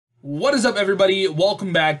What is up, everybody?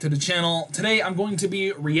 Welcome back to the channel. Today I'm going to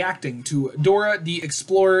be reacting to Dora the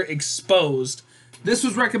Explorer Exposed. This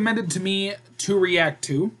was recommended to me to react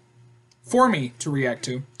to,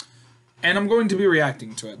 and I'm going to be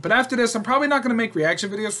reacting to it. But after this, I'm probably not going to make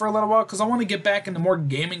reaction videos for a little while because I want to get back into more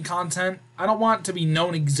gaming content. I don't want to be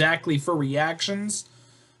known exactly for reactions,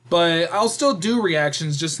 but I'll still do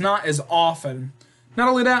reactions, just not as often. Not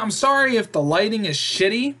only that, I'm sorry if the lighting is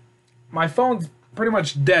shitty. My phone's pretty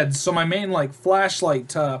much dead, so my main flashlight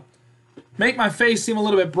to make my face seem a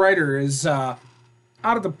little bit brighter is out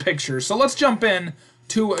of the picture. So let's jump in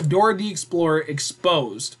to Dora the Explorer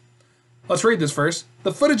Exposed. Let's read this first.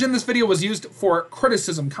 The footage in this video was used for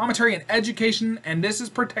criticism, commentary, and education, and this is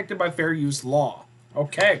protected by fair use law.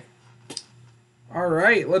 Okay.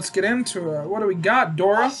 Alright, let's get into it. What do we got,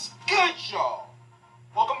 Dora? What's good, y'all?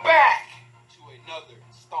 Welcome back to another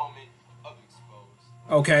installment of Exposed.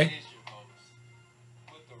 Okay. It is your host,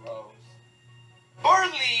 with the rose,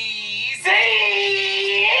 Burleezy!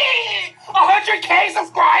 100K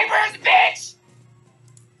subscribers, bitch!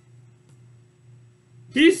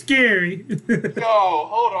 He's scary. Yo,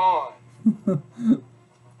 hold on. I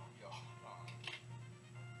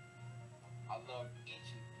love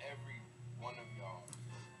each and every one of y'all.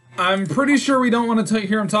 I'm pretty sure we don't want to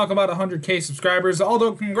hear him talk about 100K subscribers,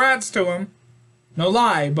 although congrats to him. No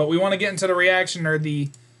lie, but we want to get into the reaction or the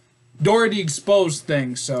Dora the Exposed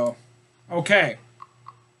thing, so. Okay.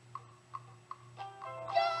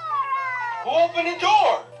 Who opened the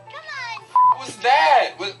door? Come on. What was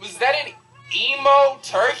that? Was that an emo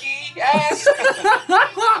turkey ass? So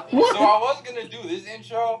I was gonna do this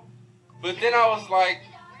intro, but then I was like,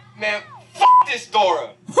 man, fuck this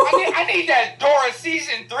Dora. I need that Dora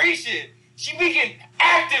season 3 shit. She be getting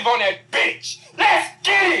active on that bitch. Let's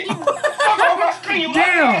get it. Fuck on my screen, you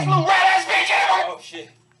Damn. little rat ass bitch. Oh shit.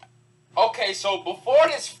 Okay, so before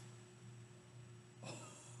this.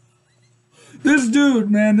 This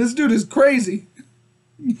dude, man, this dude is crazy.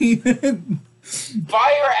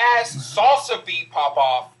 Fire ass salsa beat pop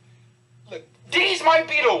off. Look, these might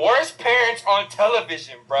be the worst parents on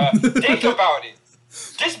television, bruh. Think about it.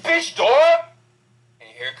 This bitch Dora, and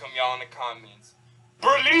here come y'all in the comments.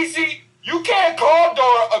 Burleezy, you can't call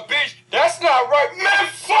Dora a bitch. That's not right. Man,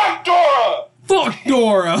 fuck Dora. Fuck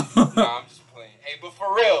Dora. Nah, I'm just playing. Hey, but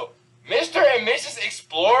for real, Mr. and Mrs.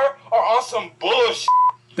 Explorer are on some bullshit.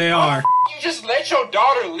 They are. You just let your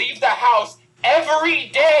daughter leave the house every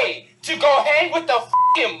day to go hang with the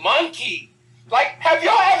fucking monkey. Like, have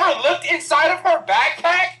y'all ever looked inside of her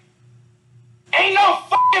backpack? Ain't no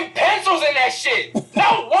fucking pencils in that shit.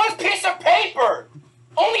 Not one piece of paper.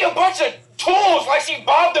 Only a bunch of tools like she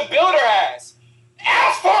Bob the Builder ass.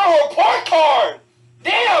 Ask for a report card.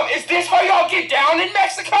 Damn, is this how y'all get down in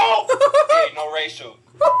Mexico? Hey, no racial.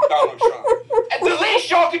 Donald Trump. And the least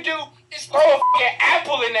y'all could do is throw a fucking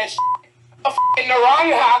apple in that shit. A fucking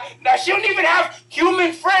naranja. Now, she don't even have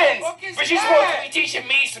human friends. But she's supposed to be teaching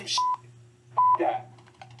me some shit. That.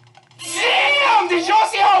 Damn! Did y'all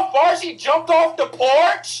see how far she jumped off the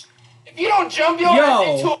porch? If you don't jump your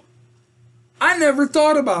ass into I never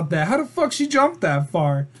thought about that. How the fuck she jumped that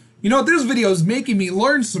far? You know, this video is making me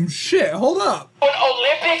learn some shit. Hold up. an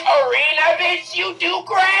Olympic arena, bitch, you do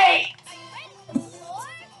great!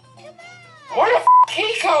 Where the f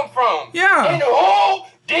he come from? Yeah. And who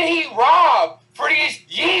did he rob for these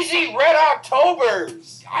Yeezy Red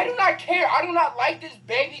Octobers? I do not care. I do not like this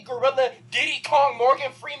baby gorilla Diddy Kong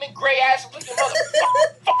Morgan Freeman gray ass looking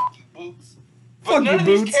motherfucker. Fuck you, Boots. But Fuck none you, of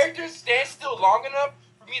Boots. these characters stand still long enough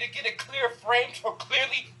for me to get a clear frame to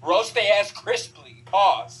clearly roast their ass crisply.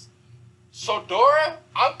 Pause. So Dora,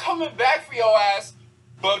 I'm coming back for your ass,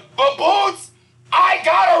 but Boots, I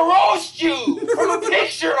gotta roast you from a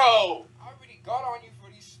picture though. I already got on you for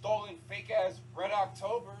these stolen fake ass Red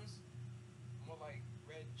Octobers. More like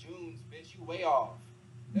Red Junes, bitch. You way off.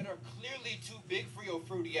 That are clearly too big for your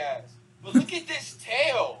fruity ass. But look at this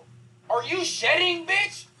tail. Are you shedding,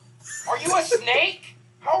 bitch? Are you a snake?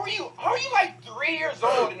 How are you like 3 years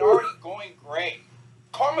old and already going gray?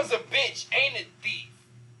 Karma's a bitch, ain't a thief.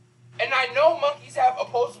 And I know monkeys have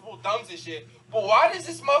opposable thumbs and shit, but why does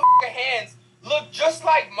this motherfucker hands look just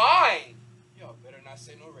like mine? Yo, better not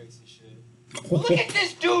say no racist shit. But look at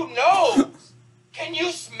this dude nose. Can you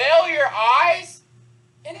smell your eyes?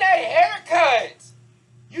 And that haircut.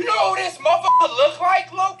 You know who this motherfucker look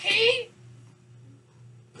like, low-key?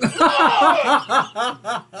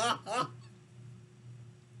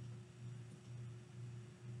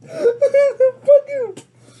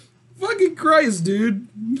 Fucking Christ, dude.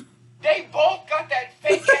 They both got that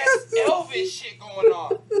fake ass Elvis shit going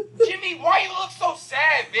on. Jimmy, why you look so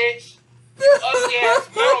sad, bitch? Ugly ass,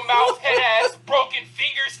 metal mouth, head ass, broken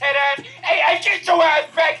fingers, head ass. Hey, get your ass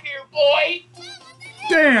back here, boy.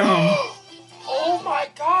 Damn. Oh my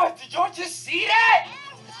god, did y'all just see that?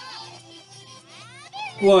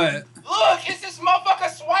 What? Look, it's this motherfucker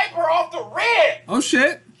Swiper off the rip. Oh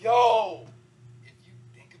shit. Yo, if you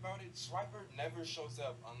think about it, Swiper never shows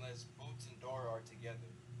up unless Boots and Dora are together.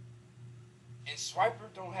 And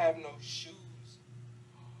Swiper don't have no shoes.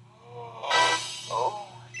 Oh.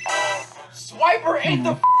 Swiper ain't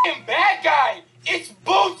the f***ing bad guy. It's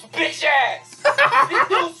Boots, bitch ass. This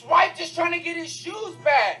dude Swipe just trying to get his shoes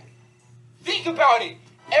back. Think about it.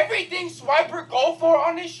 Everything Swiper go for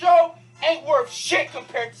on this show ain't worth shit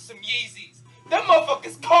compared to some Yeezys. Them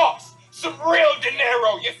motherfuckers cost some real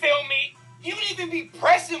dinero, you feel me? He would even be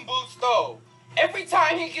pressing Boots though. Every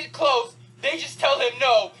time he get close, they just tell him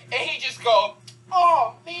no, and he just go,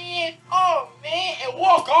 oh man, and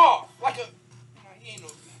walk off. Like a, he ain't no...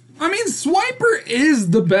 I mean, Swiper is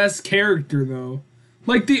the best character, though.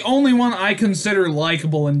 Like, the only one I consider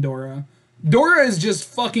likable in Dora. Dora is just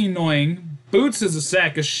fucking annoying. Boots is a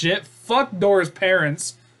sack of shit. Fuck Dora's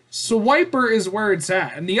parents. Swiper is where it's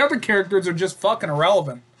at. And the other characters are just fucking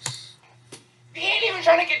irrelevant. He ain't even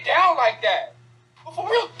trying to get down like that. But for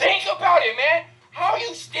real, think about it, man. How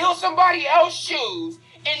you steal somebody else's shoes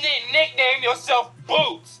and then nickname yourself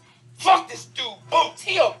Boots? Fuck this dude, Boots.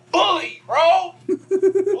 He a bully, bro.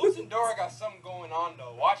 Boots and Dora got something going on,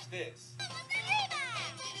 though. Watch this.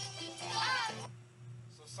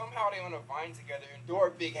 So somehow they on a vine together, and Dora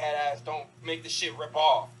big head ass don't make the shit rip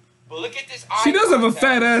off. But look at this eye. She does have a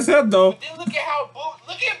fat ass head, though. But then look at how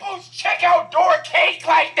Boots check out Dora cake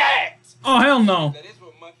like that. Oh, hell no. That is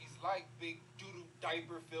what monkeys like, big doo-doo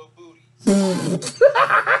diaper-filled booties.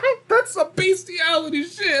 That's some bestiality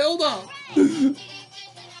shit. Hold on.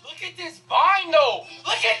 Look at this vine, though.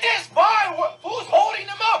 Look at this vine. Who's holding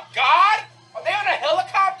them up? God? Are they on a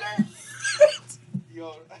helicopter?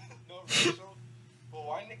 Yo, no, Rachel. But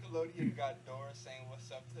why Nickelodeon got Dora saying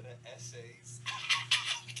what's up to the essays?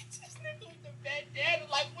 Look at this nigga with the bandana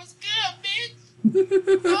like, what's good, bitch?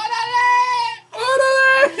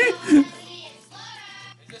 Orale!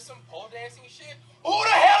 Is this some pole dancing shit? Who the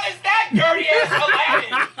hell is that dirty ass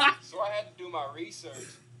Aladdin? So I had to do my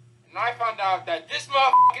research. And I found out that this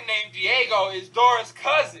motherfucker named Diego is Dora's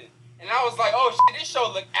cousin. And I was like, oh shit, this show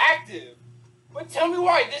look active. But tell me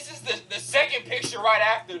why this is the second picture right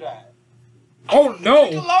after that. Oh no.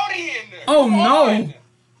 Nickelodeon. Oh Come no. on.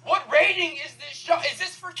 What rating is this show? Is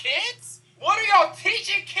this for kids? What are y'all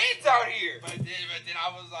teaching kids out here? But then I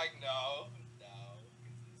was like, no.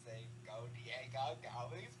 Say go Diego, go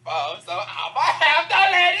expose. So I'ma have to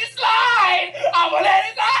let it slide. I'ma let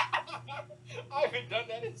it slide. I haven't done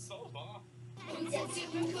that in so long. What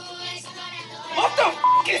the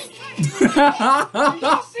f is this? Did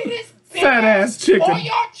you see this big Fat ass chicken. Oh,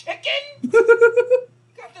 y'all chicken? You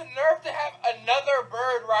got the nerve to have another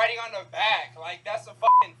bird riding on the back. Like, that's a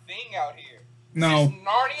fucking thing out here. No. Is this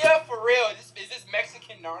Narnia for real? Is this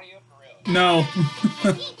Mexican Narnia for real? No.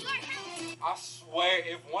 I swear,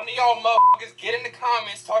 if one of y'all motherfuckers get in the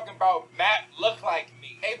comments talking about map look like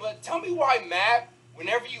me. Hey, but tell me why map,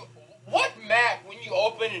 what map, when you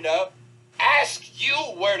open it up, asks you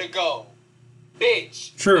where to go?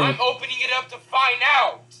 Bitch. True. I'm opening it up to find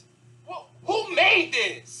out. Who made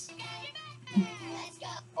this?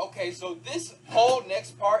 Okay, so this whole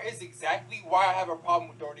next part is exactly why I have a problem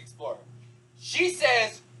with Dora the Explorer. She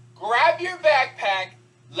says, grab your backpack,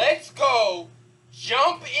 let's go,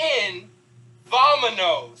 jump in,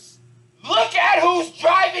 vamonos. Look at who's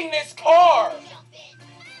driving this car.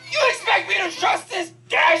 You expect me to trust this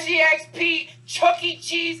Dashy XP, Chuck E.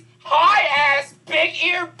 Cheese, high-ass,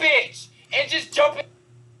 big-ear bitch and just jump in?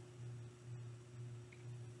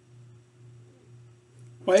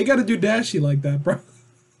 Why you gotta do Dashy like that, bro?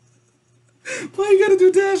 Why you gotta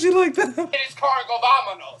do Dashy like that? In his car and go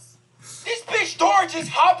vamonos. This bitch Dora just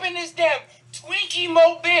hop in this damn Twinkie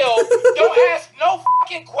mobile. Don't ask no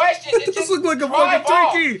fucking questions. It just look like a fucking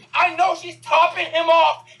Twinkie. I know she's topping him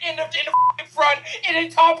off in the fucking front and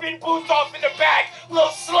then topping Boots off in the back. Little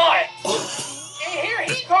slut. And here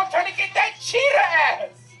he go trying to get that cheetah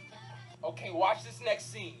ass. Okay, watch this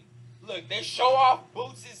next scene. Look, they show off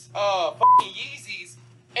Boots' fucking Yeezys.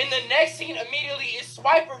 And the next scene immediately is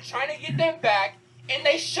Swiper trying to get them back, and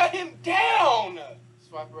they shut him down.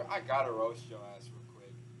 Swiper, I gotta roast your ass real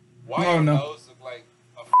quick. Why your nose look like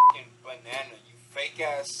a fucking banana, you fake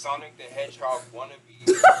ass Sonic the Hedgehog wannabe?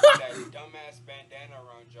 That dumbass bandana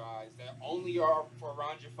around your eyes that only are for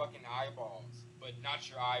around your fucking eyeballs, but not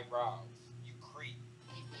your eyebrows. You creep.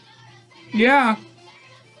 Yeah.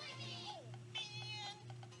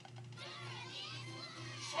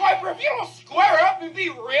 Swiper, if you don't square up and be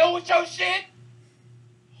real with your shit,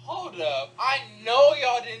 hold up. I know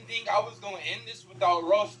y'all didn't think I was gonna end this without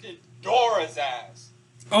roasting Dora's ass.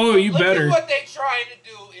 Oh, you better. Look at what they trying to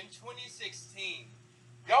do in 2016.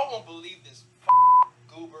 Y'all won't believe this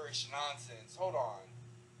gooberish nonsense. Hold on.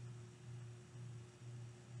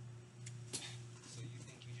 So you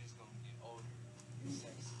think you just gonna get older and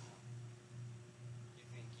sexy? You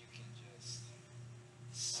think you can just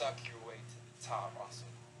suck your way to the top on some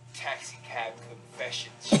taxi cab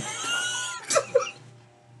confession shit?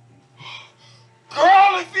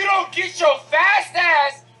 Girl, if you don't get your fast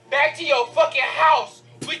ass back to your fucking house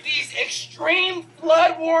with these extreme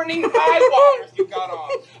flood warning high waters you got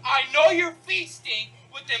on, I know your feet stink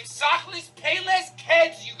with them sockless, payless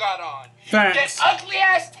kids you got on. Facts. That ugly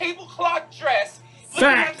ass tablecloth dress. Look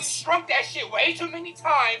like you shrunk that shit way too many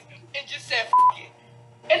times and just said F it.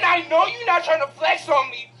 And I know you're not trying to flex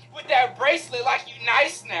on me with that bracelet like you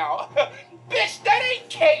nice now. Bitch, that ain't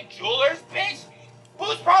K Jewelers, bitch.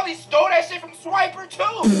 Boots probably stole that shit from Swiper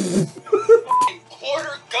too. Fucking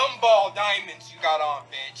quarter gumball diamonds you got on,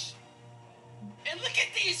 bitch. And look at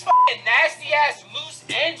these fucking nasty ass loose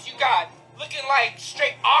ends you got, looking like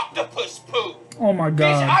straight octopus poo. Oh my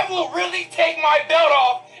god. Bitch, I will really take my belt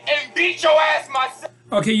off and beat your ass myself.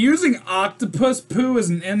 Okay, using octopus poo as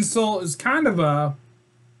an insult is kind of a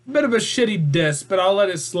bit of a shitty diss, but I'll let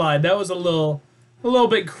it slide. That was a little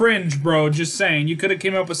bit cringe, bro. Just saying. You could have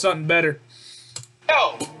came up with something better.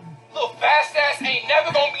 Yo, little fast ass ain't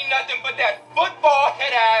never gonna be nothing but that football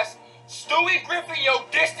head ass, Stewie Griffin, your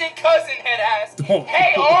distant cousin head ass. Oh.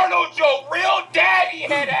 Hey Arnold, your real daddy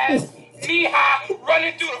head ass. Knee-high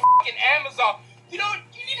running through the fucking Amazon. You know,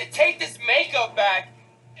 you need to take this makeup back,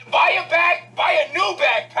 buy a new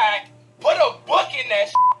backpack, put a book in that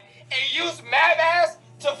shit, and use map ass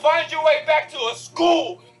to find your way back to a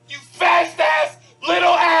school. You fast ass,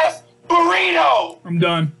 little ass burrito. I'm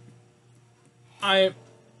done. Is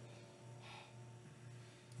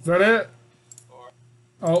that it?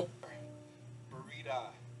 Oh. Burrito.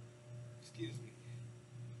 Excuse me.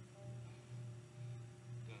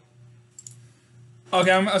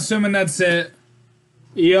 Okay, I'm assuming that's it.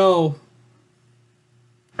 Yo.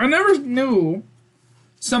 I never knew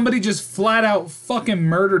somebody just flat out fucking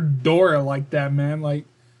murdered Dora like that, man. Like,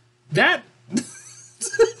 that...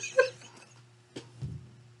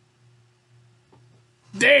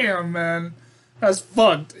 Damn, man. That's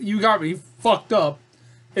fucked. You got me fucked up.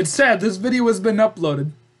 It's sad. This video has been uploaded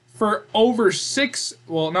for over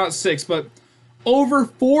over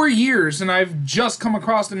 4 years, and I've just come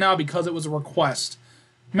across it now because it was a request.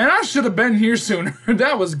 Man, I should have been here sooner.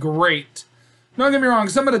 That was great. Don't get me wrong,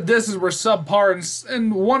 some of the disses were subpar,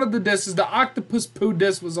 and one of the disses, the octopus poo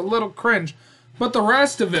diss, was a little cringe, but the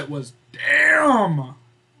rest of it was damn.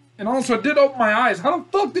 And also, it did open my eyes. How the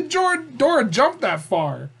fuck did Dora jump that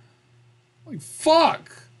far? Like,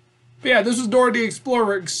 fuck. But yeah, this was Dora the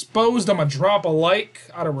Explorer Exposed. I'm gonna drop a like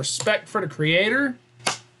out of respect for the creator.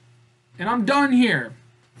 And I'm done here.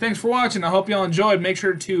 Thanks for watching. I hope y'all enjoyed. Make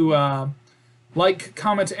sure to like,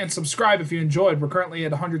 comment, and subscribe if you enjoyed. We're currently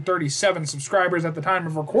at 137 subscribers at the time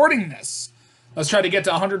of recording this. Let's try to get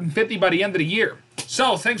to 150 by the end of the year.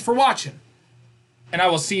 So, thanks for watching. And I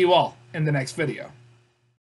will see you all in the next video.